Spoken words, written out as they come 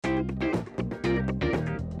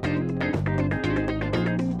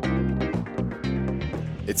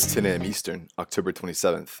It's 10 a.m. Eastern, October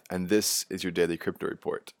 27th, and this is your daily crypto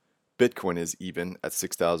report. Bitcoin is even at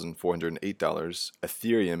 $6,408,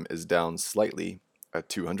 Ethereum is down slightly at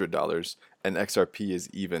 $200, and XRP is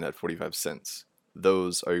even at 45 cents.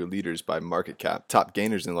 Those are your leaders by market cap. Top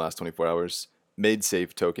gainers in the last 24 hours,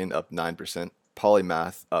 MaidSafe token up 9%,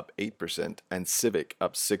 Polymath up 8%, and Civic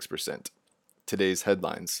up 6%. Today's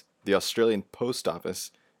headlines. The Australian Post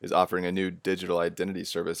Office is offering a new digital identity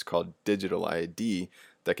service called Digital ID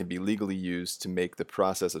that can be legally used to make the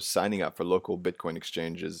process of signing up for local Bitcoin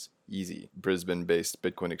exchanges easy. Brisbane-based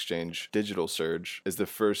Bitcoin exchange Digital Surge is the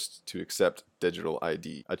first to accept Digital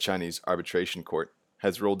ID. A Chinese arbitration court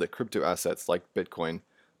has ruled that crypto assets like Bitcoin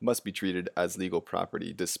must be treated as legal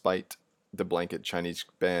property despite the blanket Chinese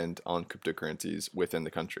ban on cryptocurrencies within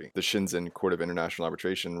the country. The Shenzhen Court of International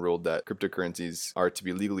Arbitration ruled that cryptocurrencies are to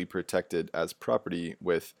be legally protected as property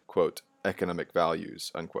with, quote, economic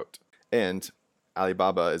values, unquote. And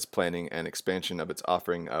Alibaba is planning an expansion of its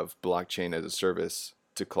offering of blockchain as a service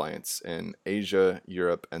to clients in Asia,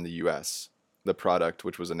 Europe, and the US. The product,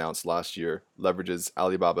 which was announced last year, leverages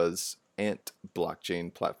Alibaba's Ant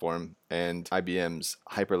blockchain platform and IBM's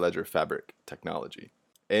Hyperledger Fabric technology.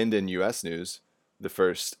 And in US news, the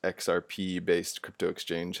first XRP-based crypto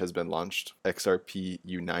exchange has been launched. XRP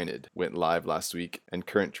United went live last week, and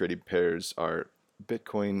current trading pairs are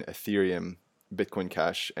Bitcoin, Ethereum, Bitcoin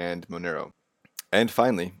Cash, and Monero. And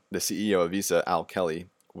finally, the CEO of Visa, Al Kelly,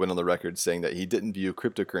 went on the record saying that he didn't view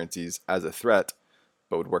cryptocurrencies as a threat,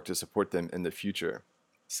 but would work to support them in the future,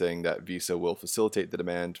 saying that Visa will facilitate the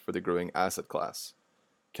demand for the growing asset class.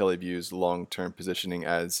 Kelly views long-term positioning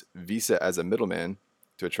as Visa as a middleman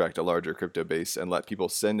to attract a larger crypto base and let people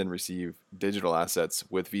send and receive digital assets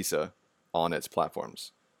with Visa on its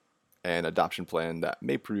platforms. An adoption plan that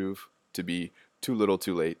may prove to be too little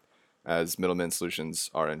too late, as middleman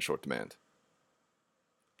solutions are in short demand.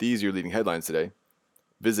 These are your leading headlines today.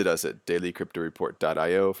 Visit us at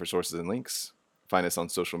dailycryptoreport.io for sources and links. Find us on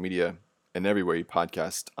social media and everywhere you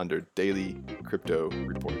podcast under Daily Crypto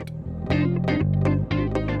Report.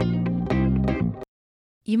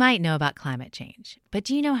 You might know about climate change, but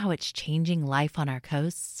do you know how it's changing life on our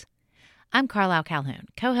coasts? I'm Carlisle Calhoun,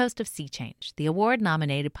 co-host of Sea Change, the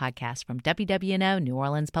award-nominated podcast from WWNO, New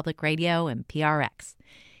Orleans Public Radio, and PRX.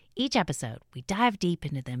 Each episode, we dive deep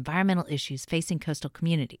into the environmental issues facing coastal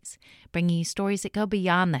communities, bringing you stories that go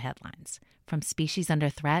beyond the headlines, from species under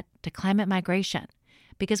threat to climate migration.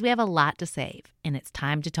 Because we have a lot to save, and it's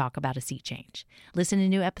time to talk about a sea change. Listen to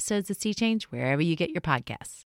new episodes of Sea Change wherever you get your podcasts.